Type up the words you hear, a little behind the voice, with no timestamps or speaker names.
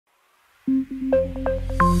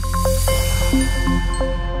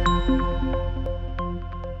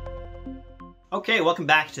Okay, welcome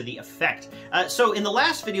back to the effect. So in the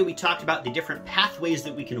last video, we talked about the different pathways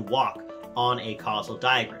that we can walk on a causal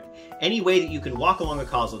diagram. Any way that you can walk along a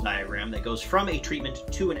causal diagram that goes from a treatment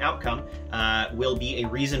to an outcome will be a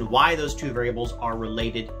reason why those two variables are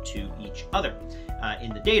related to each other.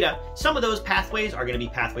 In the data, some of those pathways are going to be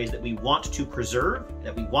pathways that we want to preserve,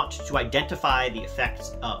 that we want to identify the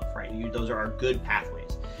effects of, right? Those are our good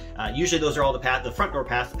pathways. Usually those are all the front door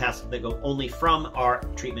paths, the paths that go only from our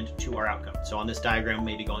treatment to our outcome. So on this diagram,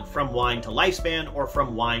 maybe going from wine to lifespan or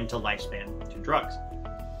from wine to lifespan to drugs.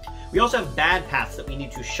 We also have bad paths that we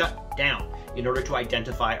need to shut down in order to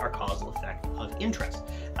identify our causal effect of interest.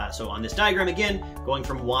 So on this diagram, again, going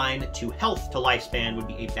from wine to health to lifespan would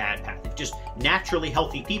be a bad path. If just naturally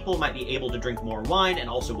healthy people might be able to drink more wine and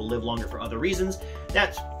also will live longer for other reasons,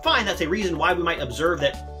 that's fine. That's a reason why we might observe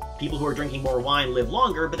that people who are drinking more wine live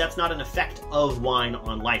longer, but that's not an effect of wine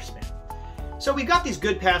on lifespan. So we've got these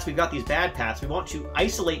good paths, we've got these bad paths. We want to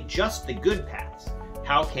isolate just the good paths.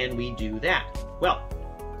 How can we do that? Well,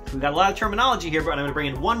 we've got a lot of terminology here, but I'm going to bring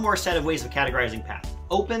in one more set of ways of categorizing paths: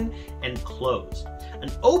 open and closed.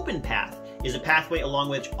 An open path is a pathway along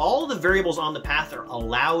which all the variables on the path are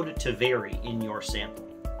allowed to vary in your sample.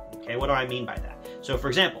 Okay, what do I mean by that? So for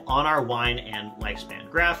example, on our wine and lifespan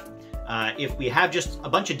graph, if we have just a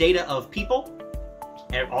bunch of data of people,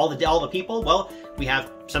 all the people, well, we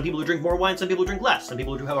have some people who drink more wine, some people who drink less, some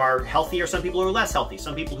people who are healthier, some people who are less healthy,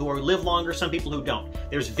 some people who live longer, some people who don't.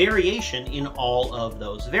 There's variation in all of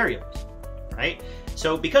those variables, right?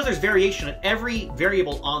 So because there's variation in every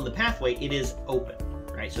variable on the pathway, it is open,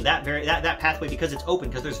 right? So that pathway, because it's open,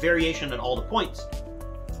 because there's variation at all the points,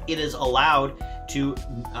 it is allowed to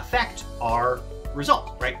affect our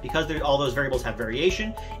result, right? Because all those variables have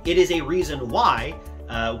variation, it is a reason why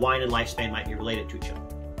wine and lifespan might be related to each other.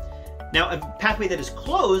 Now, a pathway that is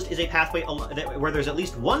closed is a pathway where there's at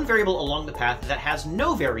least one variable along the path that has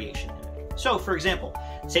no variation in it. So, for example,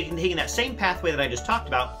 taking that same pathway that I just talked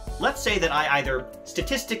about, let's say that I either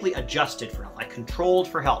statistically adjusted for health, I controlled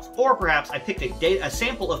for health, or perhaps I picked a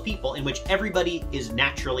sample of people in which everybody is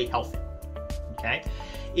naturally healthy, okay?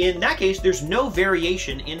 In that case, there's no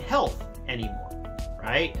variation in health anymore,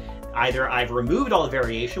 right? Either I've removed all the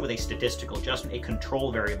variation with a statistical adjustment, a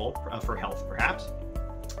control variable for health perhaps,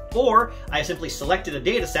 or I simply selected a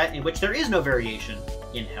data set in which there is no variation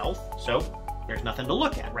in health, so there's nothing to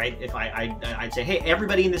look at, right? If I'd say, hey,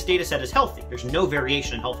 everybody in this data set is healthy. There's no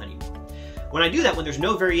variation in health anymore. When I do that, when there's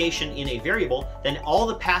no variation in a variable, then all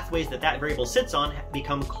the pathways that variable sits on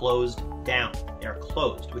become closed down. They're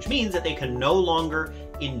closed, which means that they can no longer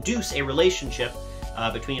induce a relationship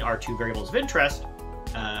between our two variables of interest,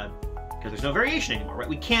 because there's no variation anymore, right?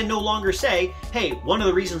 We can no longer say, hey, one of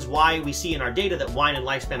the reasons why we see in our data that wine and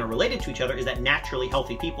lifespan are related to each other is that naturally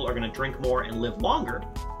healthy people are going to drink more and live longer.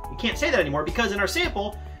 We can't say that anymore because in our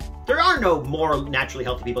sample, there are no more naturally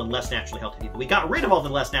healthy people and less naturally healthy people. We got rid of all the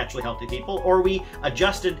less naturally healthy people, or we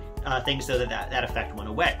adjusted things so that effect went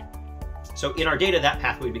away. So in our data, that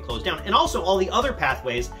pathway would be closed down. And also all the other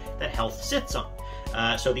pathways that health sits on.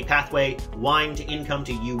 So the pathway wine to income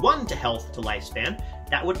to U1 to health to lifespan,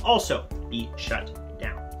 that would also be shut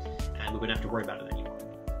down. And we wouldn't have to worry about it anymore.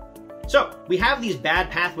 So we have these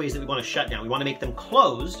bad pathways that we want to shut down. We want to make them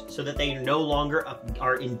closed so that they no longer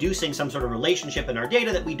are inducing some sort of relationship in our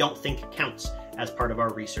data that we don't think counts as part of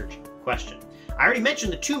our research question. I already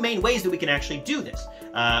mentioned the two main ways that we can actually do this.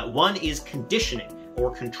 One is conditioning, or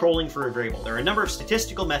controlling for a variable. There are a number of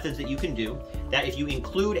statistical methods that you can do that if you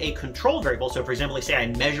include a control variable, so for example, let's say I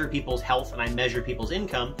measure people's health and I measure people's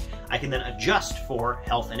income, I can then adjust for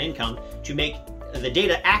health and income to make the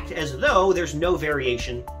data act as though there's no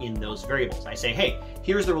variation in those variables. I say, hey,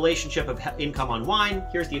 here's the relationship of income on wine,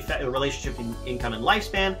 here's the relationship in income and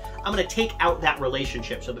lifespan. I'm going to take out that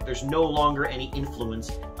relationship so that there's no longer any influence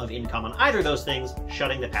of income on either of those things,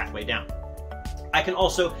 shutting the pathway down. I can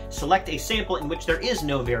also select a sample in which there is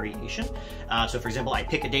no variation. So for example, I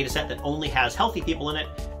pick a data set that only has healthy people in it.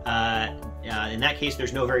 In that case,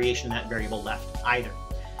 there's no variation in that variable left either.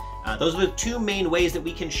 Those are the two main ways that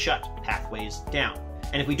we can shut pathways down.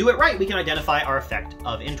 And if we do it right, we can identify our effect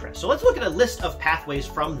of interest. So let's look at a list of pathways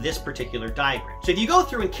from this particular diagram. So if you go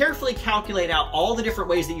through and carefully calculate out all the different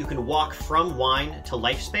ways that you can walk from wine to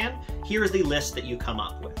lifespan, here's the list that you come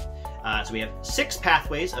up with. So we have 6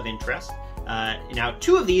 pathways of interest. Now,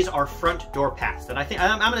 2 of these are front door paths, and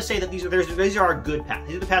I'm going to say that these are our good paths.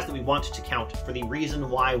 These are the paths that we want to count for the reason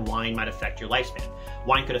why wine might affect your lifespan.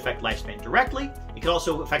 Wine could affect lifespan directly. It could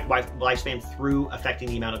also affect lifespan through affecting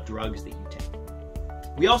the amount of drugs that you take.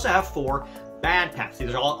 We also have 4 bad paths.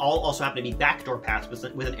 These all also happen to be backdoor paths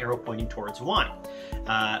with an arrow pointing towards wine.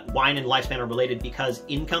 Wine and lifespan are related because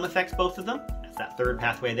income affects both of them. That's that third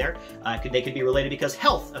pathway there. They could be related because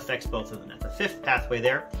health affects both of them. That's the fifth pathway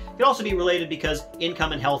there. It could also be related because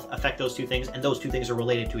income and health affect those two things, and those two things are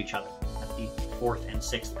related to each other. That's the fourth and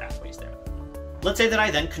sixth pathways there. Let's say that I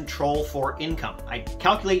then control for income. I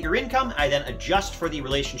calculate your income, I then adjust for the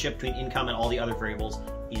relationship between income and all the other variables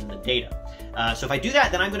in the data. So if I do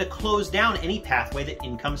that, then I'm going to close down any pathway that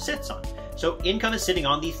income sits on. So income is sitting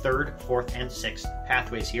on the third, fourth, and sixth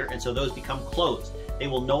pathways here, and so those become closed. They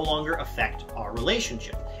will no longer affect our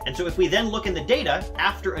relationship. And so if we then look in the data,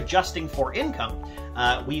 after adjusting for income,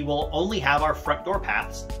 we will only have our front door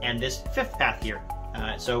paths and this fifth path here.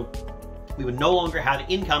 So we would no longer have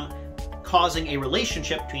income causing a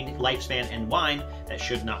relationship between lifespan and wine that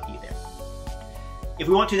should not be there. If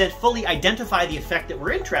we want to then fully identify the effect that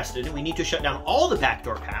we're interested in, we need to shut down all the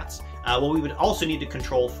backdoor paths. Well, we would also need to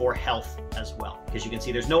control for health as well, because you can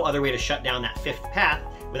see there's no other way to shut down that fifth path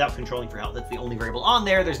without controlling for health. That's the only variable on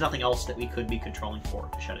there. There's nothing else that we could be controlling for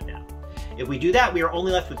to shut it down. If we do that, we are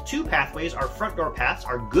only left with two pathways. Our front door paths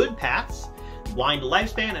are good paths, wine to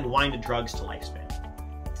lifespan and wine to drugs to lifespan.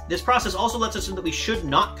 This process also lets us know that we should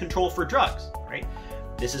not control for drugs, right?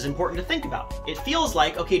 This is important to think about. It feels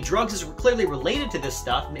like, okay, drugs is clearly related to this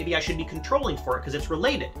stuff. Maybe I should be controlling for it because it's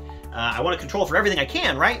related. I want to control for everything I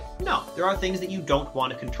can, right? No, there are things that you don't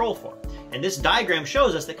want to control for. And this diagram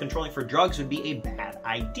shows us that controlling for drugs would be a bad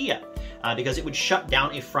idea because it would shut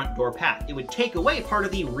down a front door path. It would take away part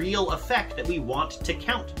of the real effect that we want to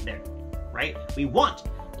count there, right? We want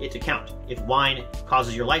it to count. If wine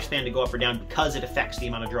causes your lifespan to go up or down because it affects the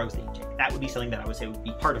amount of drugs that you take. That would be something that I would say would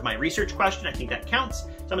be part of my research question. I think that counts, so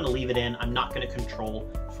I'm going to leave it in. I'm not going to control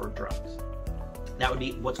for drugs. That would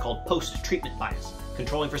be what's called post-treatment bias,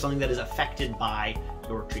 controlling for something that is affected by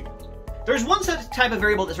your treatment. There's one type of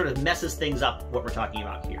variable that sort of messes things up, what we're talking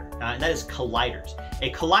about here, and that is colliders.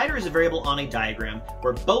 A collider is a variable on a diagram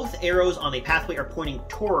where both arrows on a pathway are pointing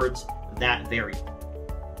towards that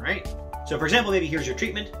variable, right? So for example, maybe here's your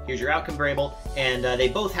treatment, here's your outcome variable, and they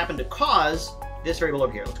both happen to cause this variable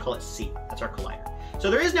over here. Let's call it C. That's our collider.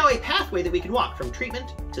 So there is now a pathway that we can walk from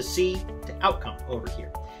treatment to C to outcome over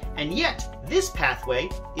here. And yet, this pathway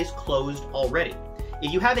is closed already.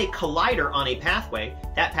 If you have a collider on a pathway,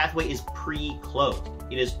 that pathway is pre-closed.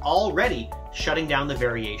 It is already shutting down the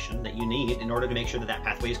variation that you need in order to make sure that that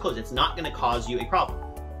pathway is closed. It's not going to cause you a problem.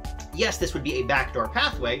 Yes, this would be a backdoor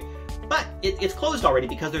pathway, but it's closed already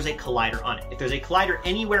because there's a collider on it. If there's a collider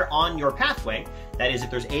anywhere on your pathway, that is,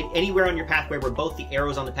 if there's anywhere on your pathway where both the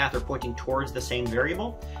arrows on the path are pointing towards the same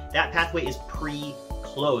variable, that pathway is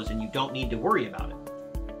pre-closed and you don't need to worry about it.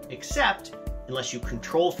 Except unless you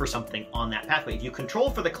control for something on that pathway. If you control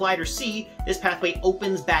for the collider C, this pathway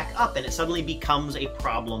opens back up and it suddenly becomes a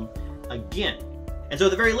problem again. And so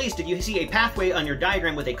at the very least, if you see a pathway on your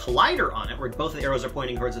diagram with a collider on it, where both of the arrows are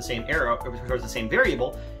pointing towards the same arrow, towards the same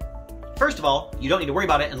variable, first of all, you don't need to worry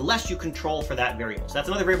about it unless you control for that variable. So that's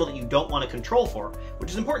another variable that you don't want to control for,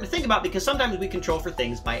 which is important to think about because sometimes we control for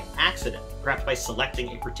things by accident, perhaps by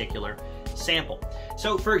selecting a particular sample.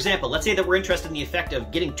 So for example, let's say that we're interested in the effect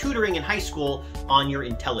of getting tutoring in high school on your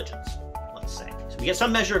intelligence, let's say. So we get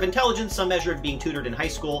some measure of intelligence, some measure of being tutored in high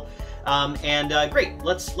school, great.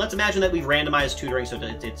 Let's imagine that we've randomized tutoring so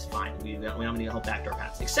that it's fine. We don't need to help backdoor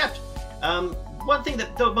paths. Except, one thing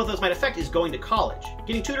that both of those might affect is going to college.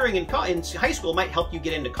 Getting tutoring in high school might help you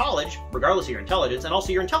get into college, regardless of your intelligence, and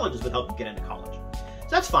also your intelligence would help you get into college. So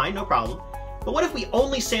that's fine, no problem. But what if we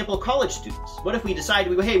only sample college students? What if we decide,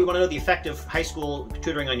 hey, we want to know the effect of high school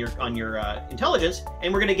tutoring on your intelligence,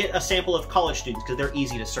 and we're going to get a sample of college students because they're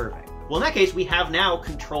easy to survey? Well, in that case, we have now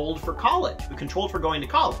controlled for college. We controlled for going to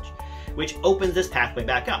college, which opens this pathway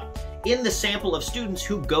back up. In the sample of students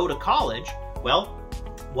who go to college, well,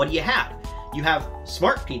 what do you have? You have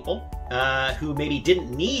smart people who maybe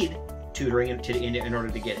didn't need tutoring in order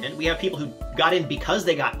to get in. We have people who got in because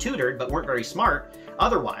they got tutored but weren't very smart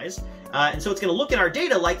otherwise. And so it's going to look in our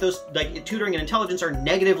data like tutoring and intelligence are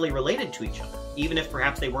negatively related to each other, even if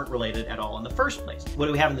perhaps they weren't related at all in the first place. What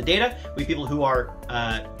do we have in the data? We have people who are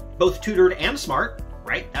both tutored and smart,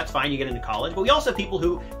 right? That's fine, you get into college. But we also have people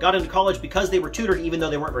who got into college because they were tutored even though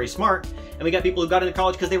they weren't very smart. And we got people who got into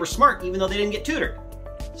college because they were smart even though they didn't get tutored.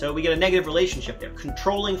 So we get a negative relationship there.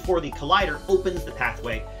 Controlling for the collider opens the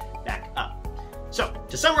pathway back up. So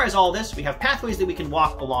to summarize all this, we have pathways that we can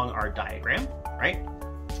walk along our diagram, right?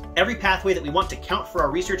 Every pathway that we want to count for our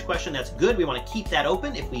research question, that's good. We want to keep that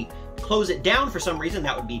open. If we close it down for some reason,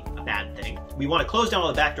 that would be a bad thing. We want to close down all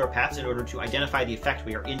the backdoor paths in order to identify the effect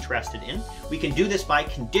we are interested in. We can do this by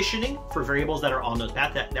conditioning for variables that are on those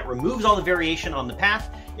paths. That removes all the variation on the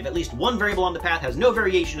path. If at least one variable on the path has no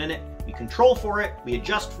variation in it, we control for it, we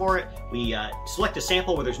adjust for it, we select a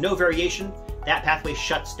sample where there's no variation. That pathway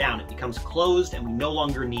shuts down. It becomes closed, and we no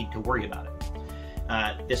longer need to worry about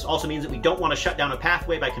it. This also means that we don't want to shut down a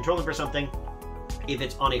pathway by controlling for something if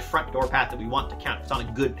it's on a front door path that we want to count, if it's on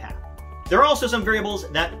a good path. There are also some variables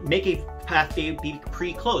that make a path be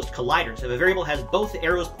pre-closed, colliders. If a variable has both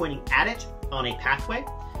arrows pointing at it on a pathway,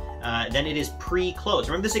 then it is pre-closed.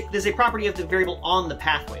 Remember, this is a property of the variable on the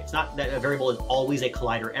pathway. It's not that a variable is always a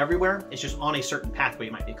collider everywhere. It's just on a certain pathway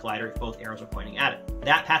it might be a collider if both arrows are pointing at it.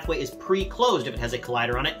 That pathway is pre-closed if it has a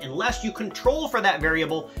collider on it, unless you control for that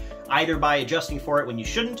variable either by adjusting for it when you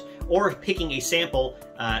shouldn't, or picking a sample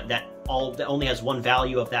that only has one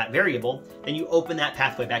value of that variable. Then you open that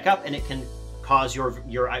pathway back up, and it can cause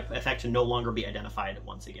your effect to no longer be identified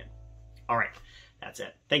once again. All right, that's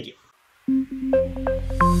it. Thank you.